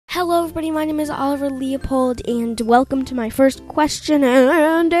Hello everybody, my name is Oliver Leopold, and welcome to my first question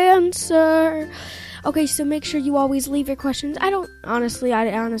and answer. Okay, so make sure you always leave your questions. I don't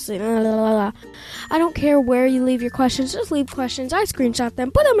care where you leave your questions, just leave questions. I screenshot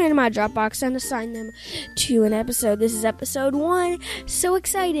them, put them in my Dropbox, and assign them to an episode. This is episode 1. So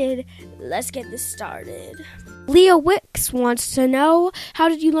excited. Let's get this started. Leo Wicks wants to know, how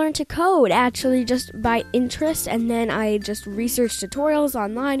did you learn to code? Actually, just by interest, and then I just researched tutorials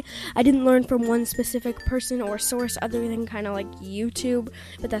online. I didn't learn from one specific person or source other than kind of like YouTube,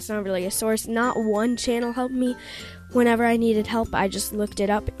 but that's not really a source. Not one channel helped me. Whenever I needed help, I just looked it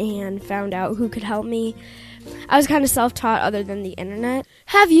up and found out who could help me. I was kind of self-taught other than the internet.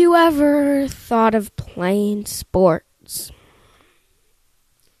 Have you ever thought of playing sports?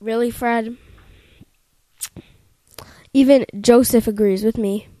 Really, Fred? Even Joseph agrees with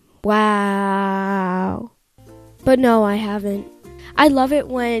me. Wow. But no, I haven't. I love it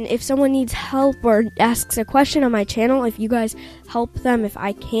when if someone needs help or asks a question on my channel, if you guys help them. If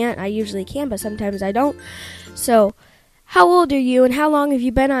I can't, I usually can, but sometimes I don't. So, how old are you and how long have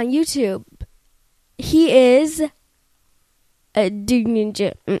you been on YouTube? He is a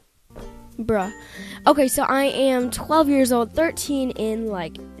ninja. Bruh. Okay, so I am 12 years old, 13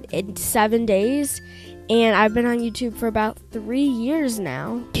 in 7 days. And I've been on YouTube for about 3 years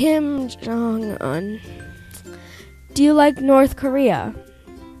now. Kim Jong-un. Do you like North Korea?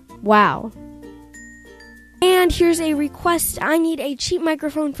 Wow. And here's a request. I need a cheap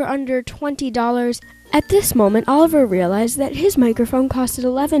microphone for under $20. At this moment, Oliver realized that his microphone costed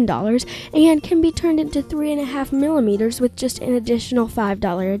 $11 and can be turned into 3.5 millimeters with just an additional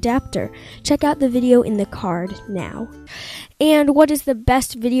 $5 adapter. Check out the video in the card now. And what is the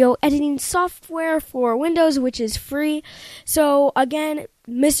best video editing software for Windows, which is free? So again,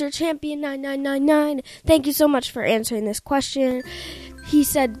 Mr. Champion 9999, thank you so much for answering this question. He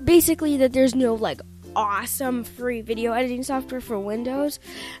said basically that there's no awesome free video editing software for Windows.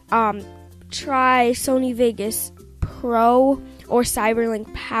 Try Sony Vegas Pro or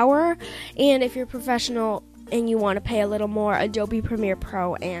Cyberlink Power, and if you're professional and you want to pay a little more, Adobe Premiere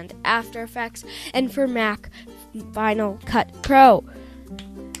Pro and After Effects, and for Mac, Final Cut Pro.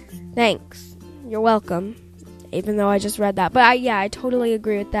 Thanks. You're welcome. Even though I just read that. But I totally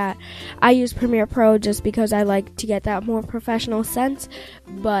agree with that. I use Premiere Pro just because I like to get that more professional sense.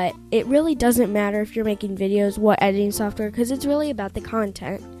 But it really doesn't matter if you're making videos, what editing software, because it's really about the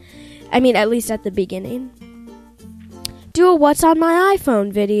content. I mean, at least at the beginning. Do a What's on My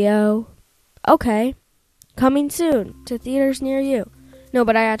iPhone video. Okay. Coming soon to theaters near you. No,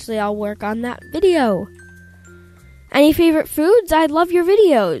 but I'll work on that video. Any favorite foods? I love your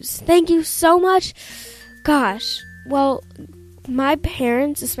videos. Thank you so much. Gosh. Well, my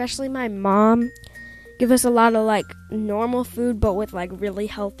parents, especially my mom, give us a lot of normal food, but with really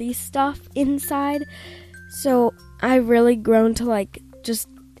healthy stuff inside. So I've really grown to just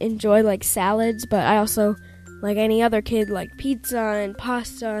enjoy salads, but I also, like any other kid, like pizza and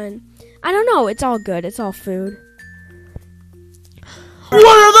pasta, and I don't know, it's all good, it's all food. What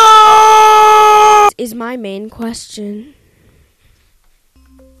are those? Is my main question.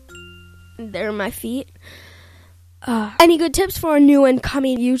 There are my feet. Any good tips for a new and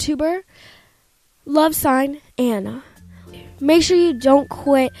coming YouTuber? Love sign, Anna. Make sure you don't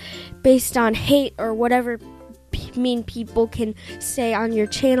quit based on hate or whatever mean people can say on your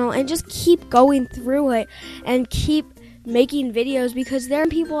channel, and just keep going through it and keep making videos, because there are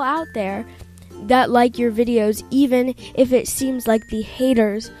people out there that like your videos, even if it seems like the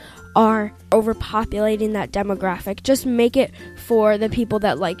haters are overpopulating that demographic. Just make it for the people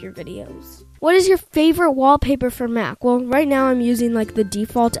that like your videos. What is your favorite wallpaper for Mac? Well, right now I'm using the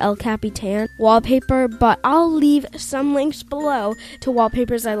default El Capitan wallpaper, but I'll leave some links below to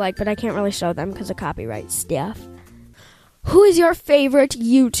wallpapers I like, but I can't really show them because of copyright stuff. Who is your favorite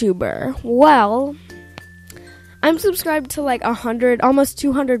YouTuber? Well, I'm subscribed to 100, almost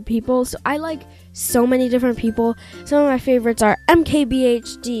 200 people, so I like so many different people. Some of my favorites are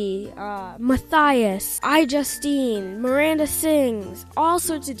MKBHD, Matthias, iJustine, Miranda Sings, all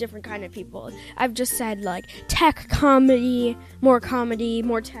sorts of different kind of people. I've just said tech comedy, more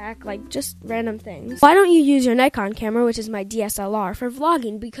tech, just random things. Why don't you use your Nikon camera, which is my DSLR, for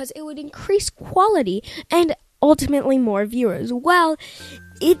vlogging? Because it would increase quality and ultimately more viewers. Well,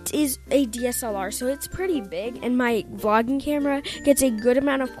 it is a DSLR, so it's pretty big, and my vlogging camera gets a good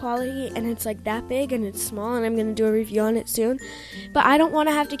amount of quality, and it's that big, and it's small, and I'm going to do a review on it soon. But I don't want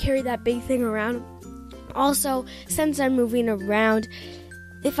to have to carry that big thing around. Also, since I'm moving around,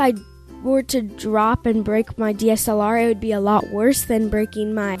 if I were to drop and break my DSLR, it would be a lot worse than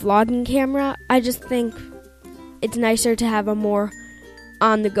breaking my vlogging camera. I just think it's nicer to have a more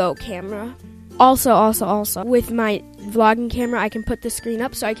on-the-go camera. Also, with my vlogging camera, I can put the screen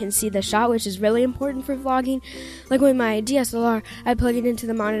up so I can see the shot, which is really important for vlogging. Like with my DSLR, I plug it into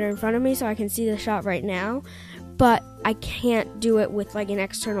the monitor in front of me so I can see the shot right now, but I can't do it with like an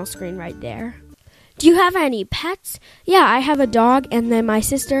external screen right there. Do you have any pets? Yeah, I have a dog, and then my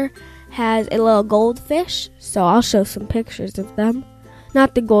sister has a little goldfish, so I'll show some pictures of them.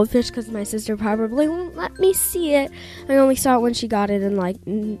 Not the goldfish, because my sister probably won't let me see it. I only saw it when she got it, and like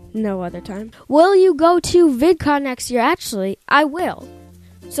no other time. Will you go to VidCon next year? Actually, I will.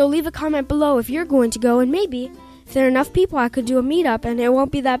 So leave a comment below if you're going to go, and maybe if there are enough people, I could do a meetup, and it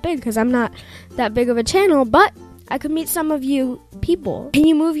won't be that big because I'm not that big of a channel, but I could meet some of you people. Can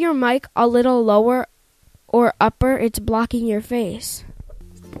you move your mic a little lower or upper? It's blocking your face.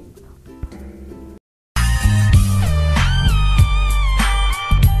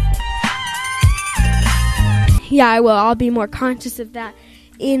 Yeah, I will. I'll be more conscious of that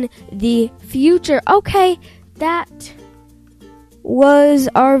in the future. Okay, that was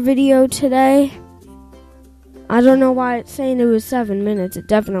our video today. I don't know why it's saying it was 7 minutes. It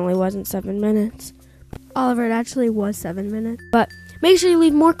definitely wasn't 7 minutes. Oliver, it actually was 7 minutes. But make sure you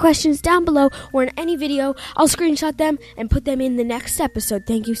leave more questions down below or in any video. I'll screenshot them and put them in the next episode.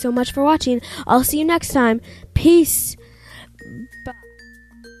 Thank you so much for watching. I'll see you next time. Peace. Bye.